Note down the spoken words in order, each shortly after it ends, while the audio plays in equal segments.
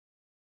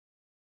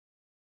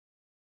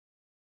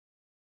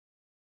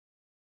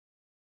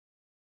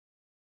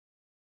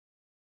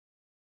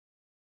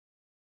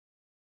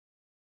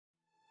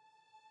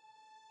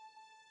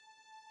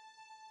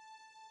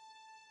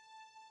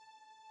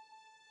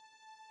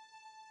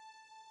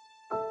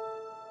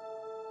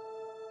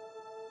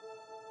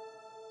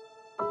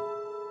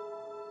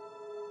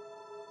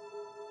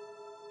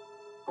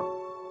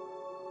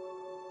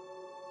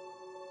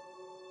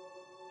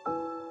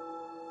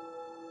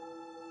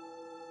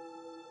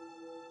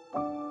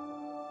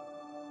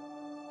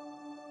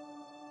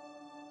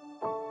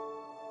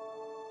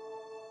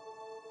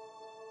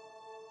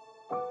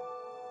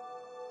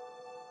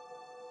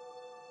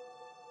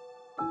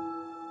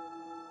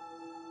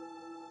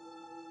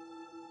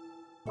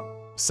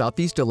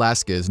Southeast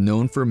Alaska is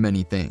known for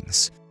many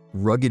things: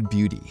 rugged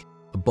beauty,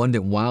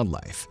 abundant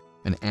wildlife,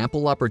 and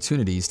ample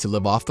opportunities to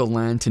live off the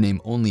land, to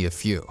name only a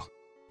few.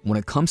 When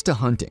it comes to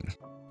hunting,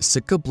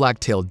 Sitka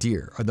black-tailed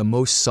deer are the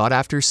most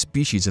sought-after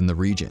species in the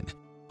region.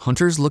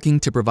 Hunters looking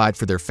to provide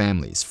for their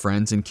families,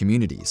 friends, and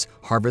communities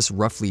harvest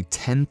roughly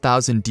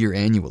 10,000 deer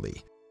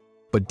annually.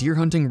 But deer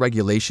hunting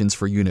regulations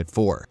for Unit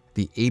 4,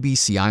 the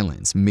ABC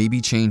Islands, may be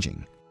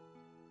changing.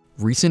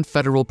 Recent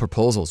federal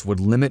proposals would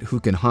limit who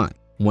can hunt,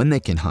 when they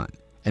can hunt,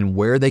 and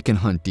where they can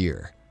hunt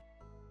deer.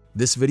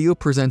 This video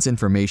presents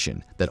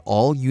information that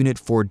all Unit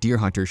 4 deer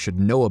hunters should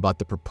know about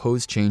the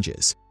proposed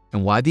changes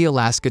and why the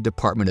Alaska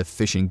Department of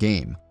Fish and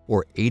Game,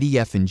 or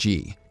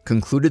ADF&G,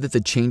 concluded that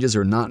the changes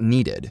are not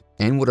needed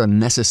and would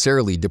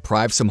unnecessarily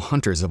deprive some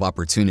hunters of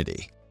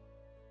opportunity.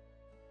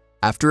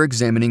 After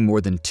examining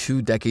more than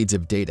 2 decades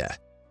of data,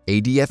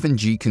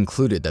 ADF&G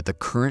concluded that the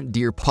current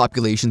deer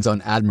populations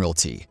on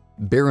Admiralty,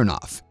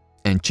 Baranof,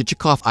 and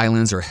Chichikov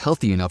Islands are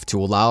healthy enough to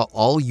allow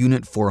all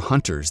Unit 4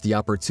 hunters the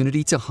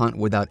opportunity to hunt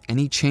without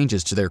any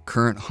changes to their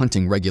current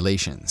hunting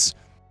regulations.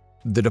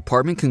 The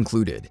department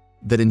concluded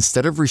that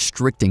instead of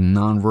restricting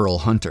non-rural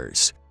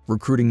hunters,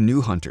 recruiting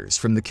new hunters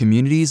from the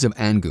communities of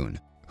Angoon,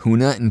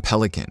 Hoonah, and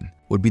Pelican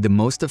would be the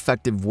most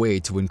effective way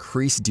to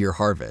increase deer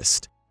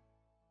harvest.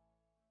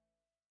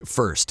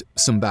 First,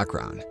 some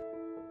background.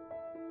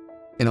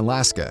 In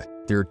Alaska,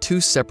 there are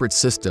 2 separate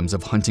systems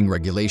of hunting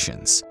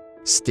regulations: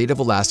 State of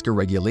Alaska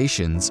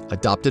regulations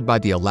adopted by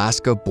the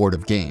Alaska Board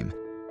of Game,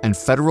 and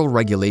federal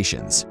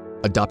regulations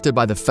adopted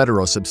by the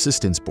Federal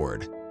Subsistence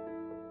Board.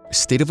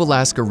 State of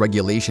Alaska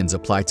regulations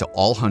apply to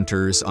all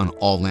hunters on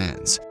all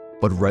lands,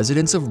 but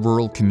residents of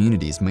rural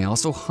communities may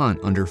also hunt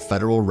under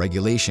federal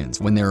regulations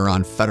when they are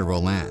on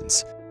federal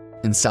lands.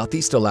 In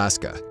Southeast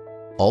Alaska,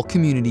 all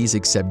communities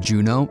except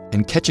Juneau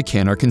and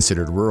Ketchikan are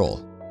considered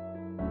rural.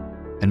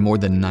 And more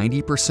than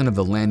 90% of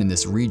the land in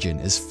this region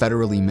is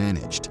federally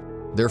managed.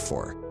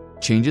 Therefore,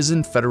 changes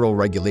in federal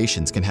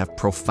regulations can have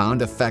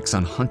profound effects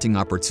on hunting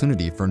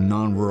opportunity for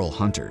non-rural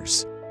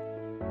hunters.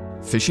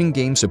 Fish and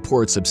Game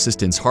supports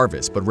subsistence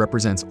harvest but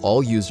represents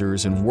all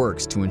users and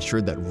works to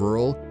ensure that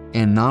rural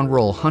and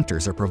non-rural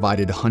hunters are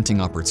provided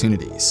hunting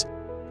opportunities.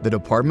 The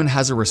department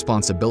has a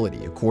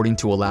responsibility, according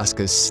to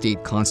Alaska's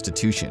state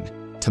constitution,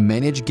 to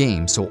manage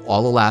game so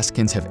all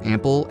Alaskans have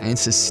ample and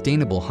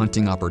sustainable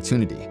hunting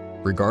opportunity,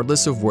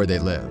 regardless of where they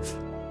live.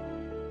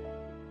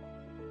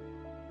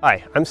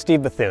 Hi, I'm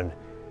Steve Bethune,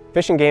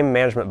 Fish and Game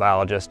Management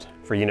Biologist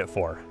for Unit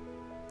 4.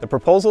 The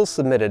proposals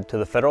submitted to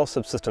the Federal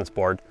Subsistence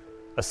Board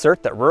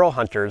assert that rural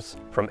hunters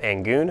from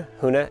Angoon,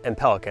 Hoonah, and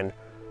Pelican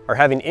are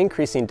having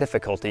increasing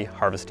difficulty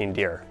harvesting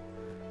deer.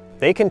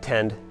 They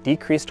contend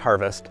decreased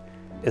harvest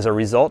is a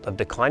result of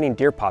declining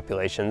deer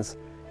populations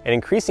and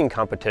increasing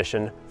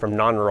competition from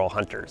non-rural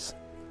hunters.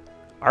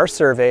 Our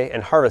survey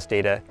and harvest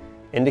data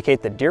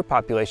indicate that deer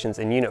populations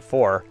in Unit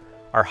 4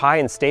 are high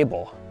and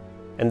stable,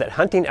 and that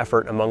hunting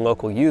effort among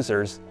local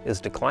users is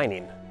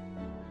declining.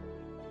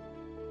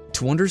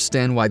 To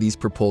understand why these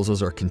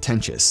proposals are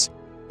contentious,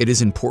 it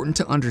is important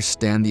to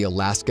understand the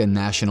Alaska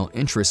National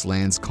Interest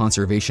Lands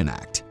Conservation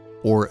Act,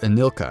 or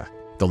ANILCA,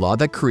 the law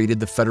that created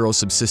the Federal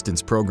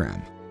Subsistence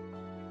Program.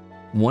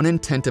 One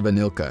intent of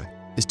ANILCA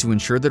is to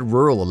ensure that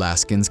rural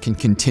Alaskans can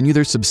continue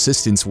their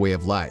subsistence way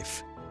of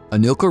life.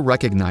 ANILCA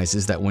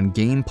recognizes that when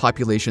game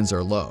populations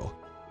are low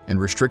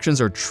and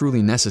restrictions are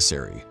truly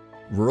necessary,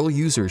 rural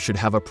users should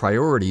have a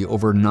priority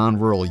over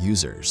non-rural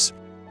users.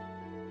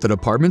 The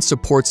department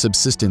supports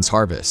subsistence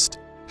harvest.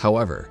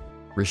 However,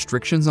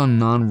 restrictions on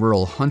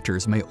non-rural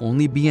hunters may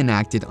only be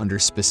enacted under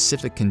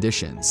specific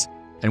conditions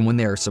and when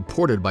they are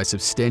supported by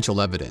substantial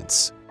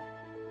evidence.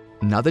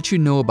 Now that you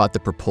know about the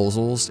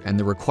proposals and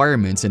the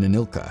requirements in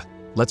ANILCA,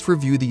 let's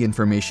review the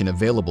information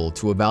available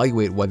to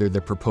evaluate whether the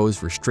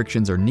proposed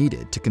restrictions are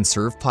needed to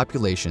conserve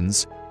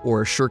populations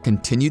or assure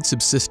continued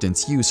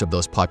subsistence use of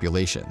those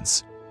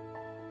populations.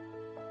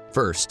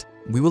 First,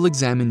 we will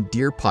examine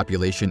deer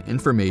population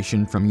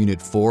information from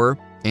Unit 4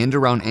 and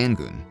around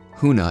Angoon,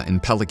 Hoonah,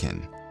 and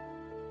Pelican.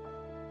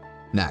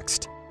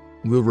 Next,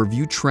 we'll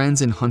review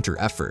trends in hunter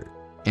effort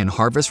and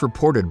harvest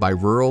reported by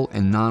rural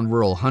and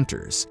non-rural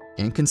hunters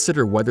and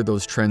consider whether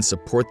those trends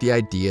support the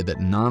idea that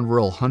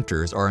non-rural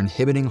hunters are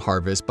inhibiting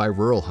harvest by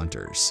rural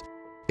hunters.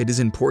 It is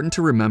important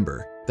to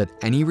remember that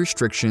any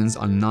restrictions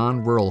on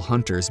non-rural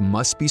hunters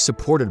must be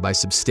supported by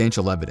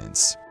substantial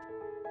evidence.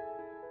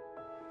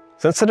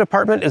 Since the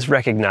department is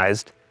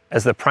recognized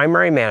as the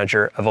primary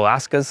manager of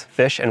Alaska's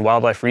fish and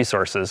wildlife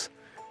resources,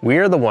 we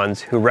are the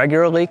ones who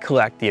regularly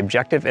collect the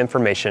objective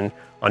information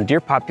on deer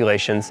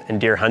populations and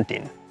deer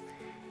hunting.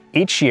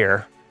 Each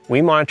year,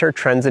 we monitor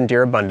trends in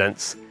deer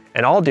abundance,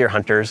 and all deer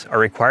hunters are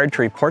required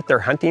to report their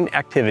hunting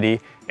activity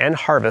and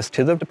harvest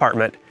to the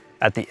department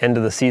at the end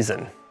of the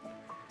season.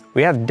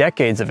 We have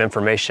decades of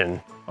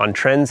information on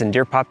trends in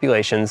deer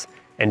populations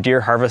and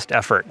deer harvest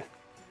effort.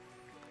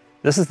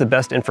 This is the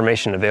best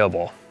information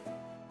available.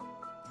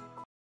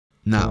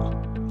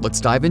 Now, let's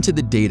dive into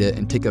the data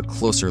and take a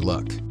closer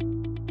look.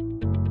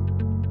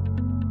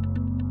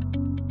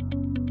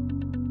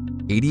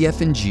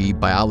 ADF&G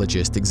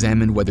biologists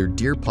examined whether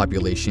deer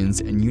populations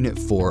in Unit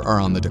 4 are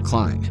on the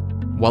decline.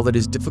 While it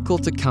is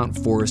difficult to count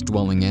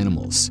forest-dwelling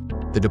animals,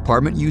 the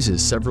department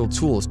uses several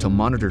tools to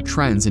monitor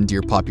trends in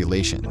deer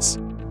populations.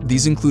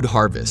 These include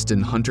harvest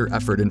and hunter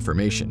effort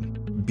information,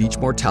 beach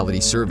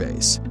mortality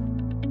surveys,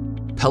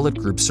 pellet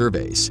group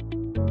surveys,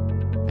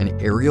 and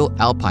aerial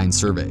alpine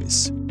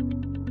surveys.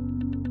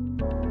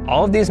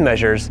 All of these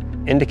measures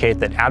indicate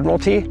that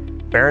Admiralty,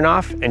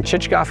 Baranof, and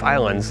Chichgof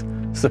Islands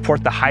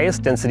support the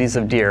highest densities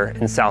of deer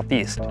in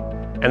Southeast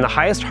and the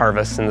highest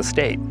harvests in the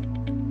state.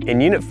 In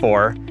Unit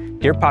 4,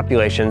 deer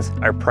populations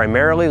are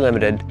primarily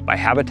limited by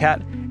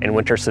habitat and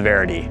winter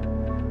severity.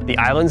 The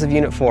islands of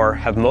Unit 4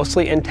 have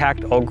mostly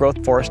intact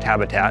old-growth forest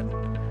habitat,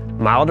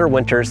 milder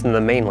winters than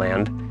the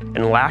mainland,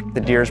 and lack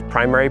the deer's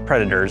primary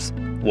predators,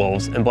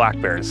 wolves and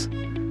black bears.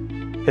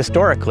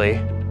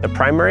 Historically, the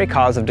primary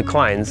cause of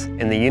declines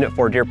in the Unit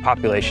 4 deer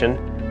population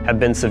have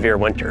been severe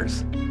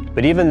winters.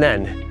 But even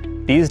then,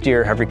 these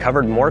deer have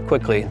recovered more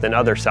quickly than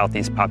other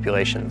Southeast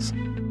populations.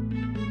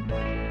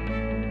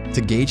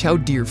 To gauge how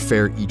deer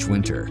fare each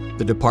winter,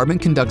 the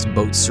department conducts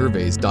boat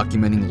surveys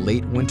documenting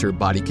late winter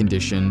body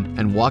condition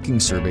and walking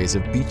surveys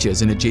of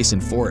beaches in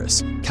adjacent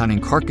forests, counting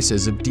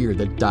carcasses of deer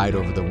that died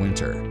over the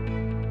winter.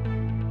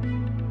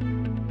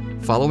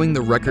 Following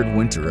the record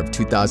winter of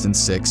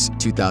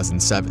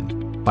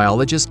 2006-2007,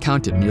 biologists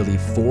counted nearly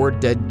 4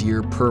 dead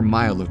deer per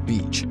mile of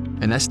beach,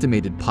 an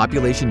estimated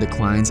population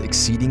declines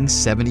exceeding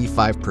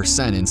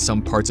 75% in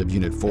some parts of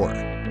Unit 4.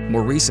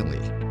 More recently,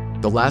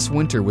 the last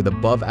winter with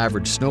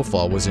above-average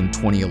snowfall was in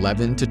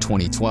 2011 to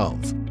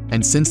 2012,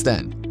 and since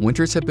then,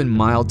 winters have been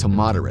mild to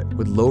moderate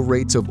with low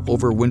rates of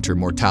overwinter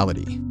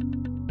mortality.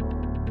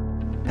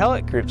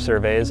 Pellet group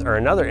surveys are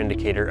another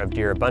indicator of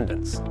deer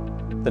abundance.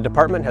 The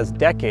department has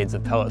decades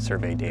of pellet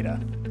survey data.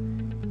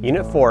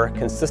 Unit 4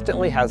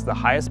 consistently has the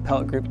highest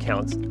pellet group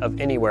counts of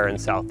anywhere in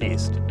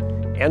Southeast,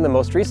 and the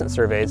most recent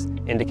surveys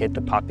indicate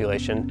the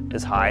population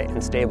is high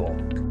and stable.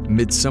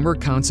 Midsummer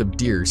counts of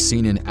deer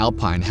seen in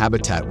alpine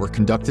habitat were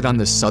conducted on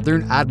the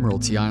southern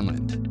Admiralty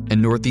Island and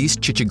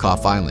northeast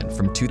Chichgof Island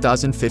from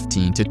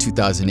 2015 to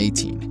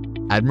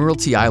 2018.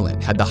 Admiralty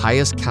Island had the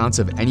highest counts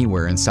of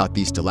anywhere in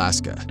southeast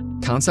Alaska.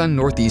 Counts on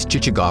northeast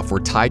Chichgof were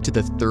tied to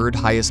the 3rd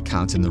highest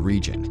counts in the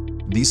region.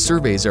 These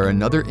surveys are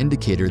another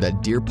indicator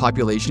that deer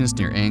populations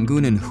near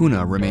Angoon and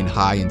Hoonah remain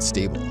high and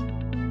stable.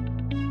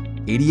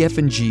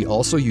 ADF&G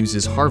also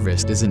uses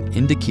harvest as an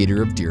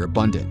indicator of deer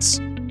abundance.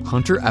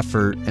 Hunter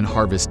effort and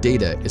harvest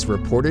data is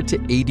reported to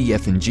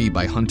ADF&G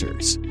by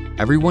hunters.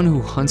 Everyone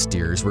who hunts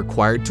deer is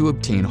required to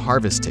obtain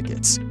harvest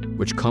tickets,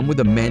 which come with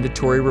a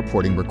mandatory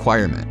reporting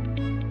requirement.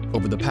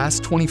 Over the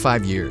past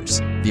 25 years,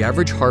 the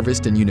average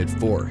harvest in Unit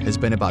 4 has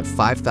been about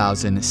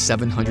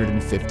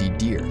 5,750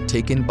 deer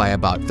taken by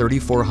about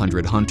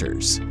 3,400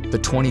 hunters. The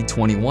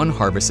 2021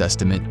 harvest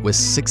estimate was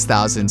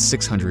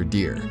 6,600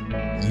 deer.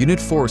 Unit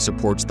 4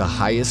 supports the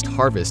highest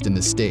harvest in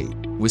the state,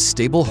 with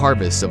stable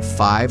harvests of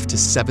 5,000 to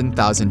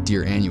 7,000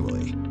 deer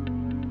annually.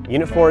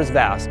 Unit 4 is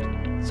vast,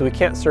 so we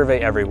can't survey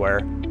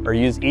everywhere or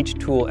use each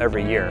tool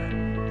every year.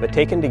 But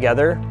taken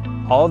together,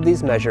 all of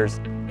these measures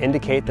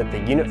indicate that the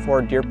Unit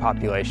 4 deer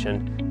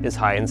population is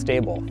high and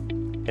stable.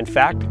 In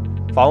fact,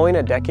 following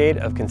a decade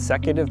of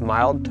consecutive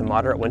mild to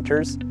moderate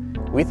winters,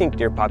 we think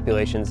deer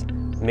populations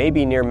may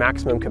be near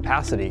maximum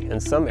capacity in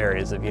some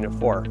areas of Unit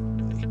 4.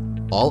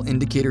 All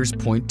indicators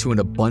point to an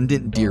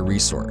abundant deer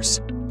resource,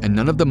 and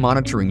none of the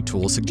monitoring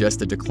tools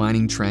suggest a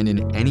declining trend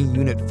in any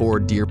Unit 4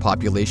 deer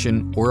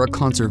population or a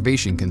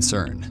conservation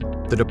concern.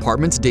 The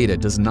department's data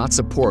does not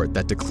support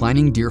that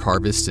declining deer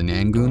harvests in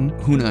Angoon,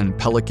 Hoonah, and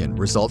Pelican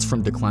results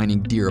from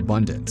declining deer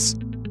abundance.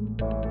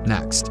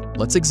 Next,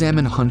 let's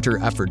examine hunter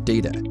effort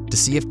data to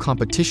see if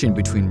competition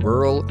between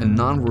rural and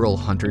non-rural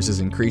hunters is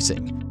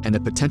increasing, and a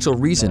potential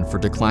reason for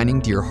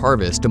declining deer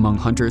harvest among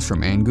hunters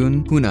from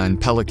Angoon, Hoonah,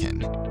 and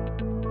Pelican.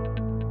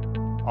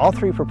 All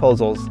 3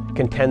 proposals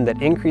contend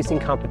that increasing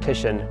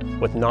competition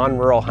with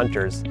non-rural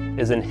hunters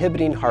is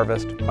inhibiting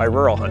harvest by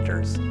rural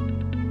hunters.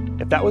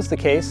 If that was the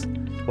case,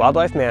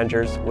 wildlife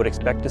managers would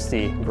expect to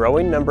see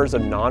growing numbers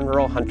of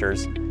non-rural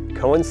hunters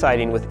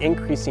coinciding with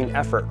increasing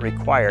effort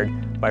required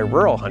by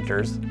rural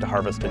hunters to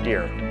harvest a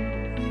deer.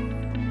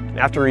 And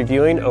after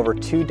reviewing over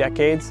 2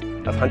 decades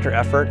of hunter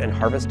effort and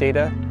harvest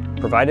data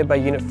provided by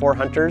Unit 4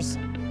 hunters,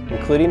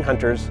 including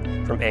hunters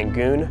from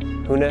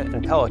Angoon, Hoonah,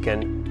 and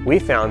Pelican, we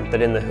found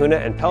that in the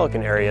Hoonah and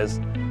Pelican areas,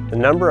 the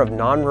number of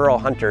non-rural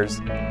hunters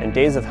and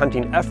days of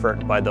hunting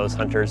effort by those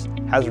hunters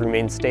has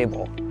remained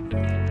stable.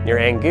 Near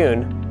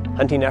Angoon,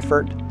 hunting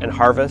effort and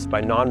harvest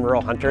by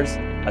non-rural hunters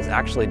has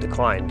actually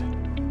declined.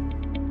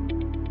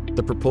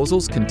 The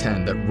proposals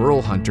contend that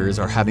rural hunters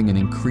are having an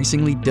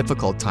increasingly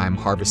difficult time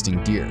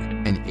harvesting deer,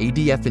 and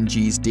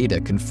ADF&G's data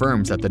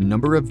confirms that the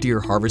number of deer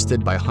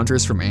harvested by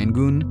hunters from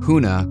Angoon,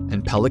 Hoonah,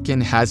 and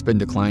Pelican has been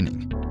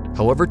declining.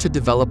 However, to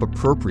develop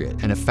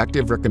appropriate and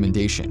effective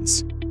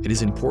recommendations, it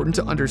is important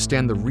to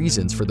understand the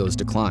reasons for those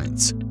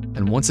declines.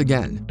 And once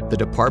again, the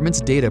department's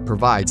data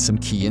provides some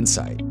key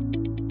insight.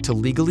 To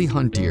legally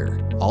hunt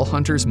deer, all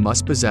hunters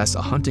must possess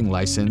a hunting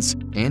license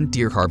and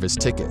deer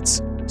harvest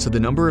tickets, so the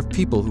number of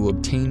people who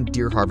obtain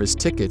deer harvest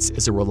tickets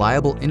is a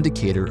reliable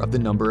indicator of the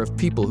number of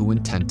people who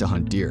intend to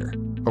hunt deer.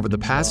 Over the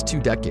past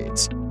 2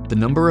 decades, the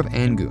number of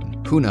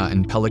Angoon, Hoonah,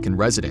 and Pelican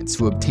residents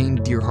who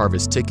obtained deer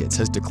harvest tickets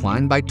has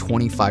declined by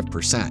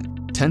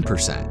 25%,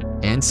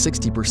 10%, and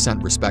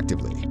 60%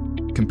 respectively.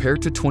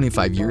 Compared to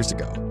 25 years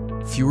ago,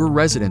 fewer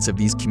residents of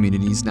these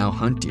communities now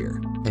hunt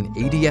deer, and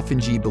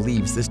ADF&G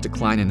believes this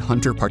decline in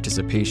hunter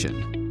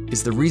participation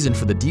is the reason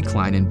for the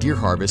decline in deer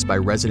harvest by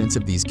residents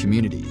of these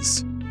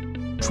communities.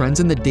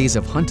 Trends in the days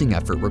of hunting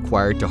effort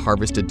required to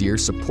harvest a deer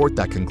support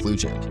that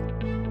conclusion.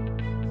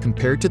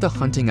 Compared to the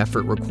hunting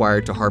effort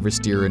required to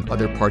harvest deer in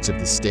other parts of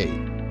the state,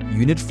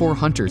 Unit 4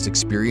 hunters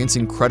experience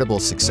incredible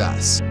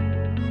success.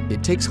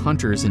 It takes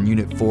hunters in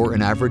Unit 4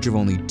 an average of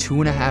only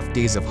 2.5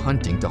 days of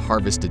hunting to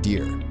harvest a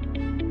deer.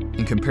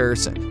 In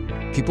comparison,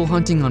 people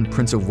hunting on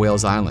Prince of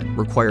Wales Island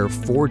require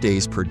 4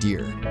 days per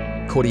deer.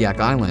 Kodiak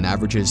Island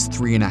averages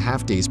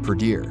 3.5 days per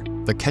deer.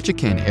 The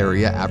Ketchikan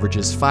area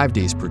averages 5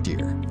 days per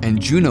deer, and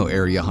Juneau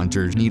area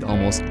hunters need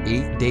almost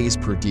 8 days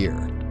per deer.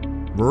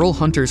 Rural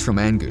hunters from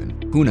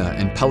Angoon, Hoonah,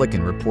 and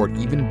Pelican report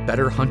even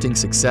better hunting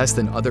success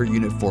than other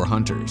Unit 4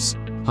 hunters.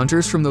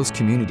 Hunters from those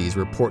communities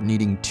report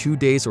needing 2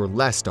 days or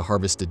less to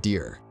harvest a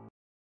deer.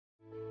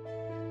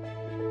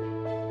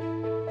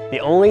 The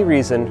only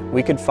reason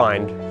we could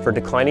find for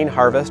declining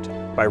harvest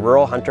by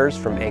rural hunters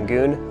from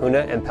Angoon,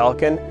 Hoonah, and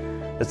Pelican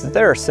is that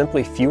there are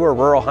simply fewer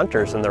rural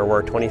hunters than there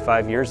were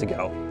 25 years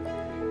ago.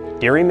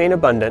 Deer remain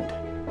abundant,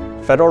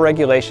 federal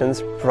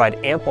regulations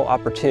provide ample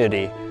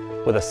opportunity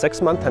with a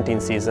 6-month hunting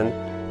season,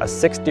 a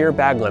 6-deer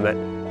bag limit,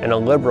 and a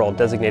liberal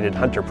designated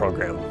hunter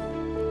program.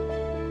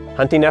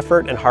 Hunting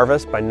effort and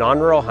harvest by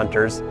non-rural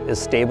hunters is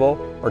stable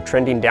or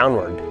trending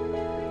downward.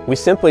 We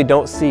simply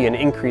don't see an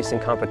increase in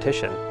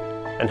competition,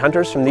 and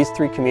hunters from these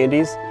 3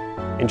 communities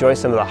enjoy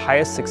some of the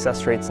highest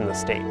success rates in the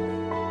state.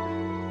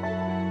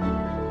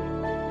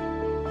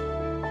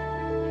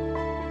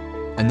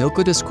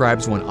 ANILCA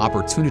describes when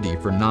opportunity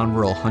for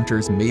non-rural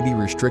hunters may be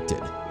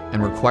restricted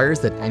and requires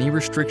that any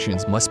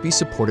restrictions must be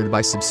supported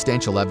by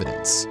substantial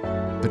evidence.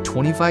 The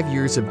 25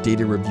 years of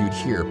data reviewed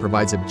here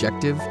provides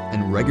objective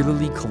and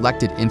regularly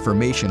collected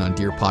information on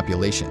deer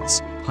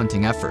populations,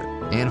 hunting effort,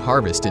 and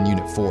harvest in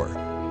Unit 4.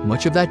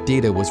 Much of that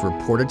data was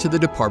reported to the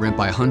department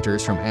by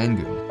hunters from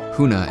Angoon,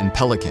 Hoonah, and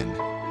Pelican.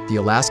 The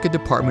Alaska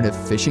Department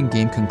of Fish and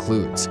Game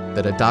concludes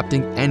that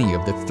adopting any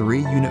of the 3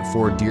 Unit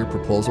 4 deer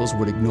proposals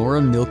would ignore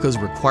ANILCA's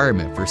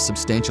requirement for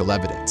substantial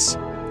evidence.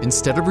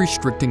 Instead of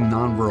restricting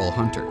non-rural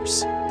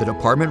hunters, the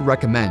department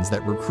recommends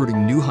that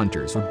recruiting new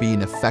hunters would be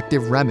an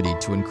effective remedy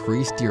to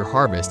increase deer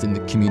harvest in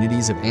the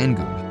communities of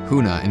Angoon,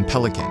 Hoonah, and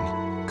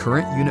Pelican.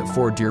 Current Unit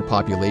 4 deer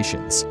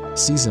populations,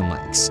 season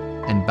lengths,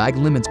 and bag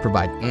limits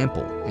provide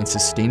ample and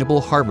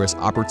sustainable harvest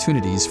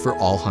opportunities for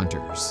all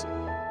hunters.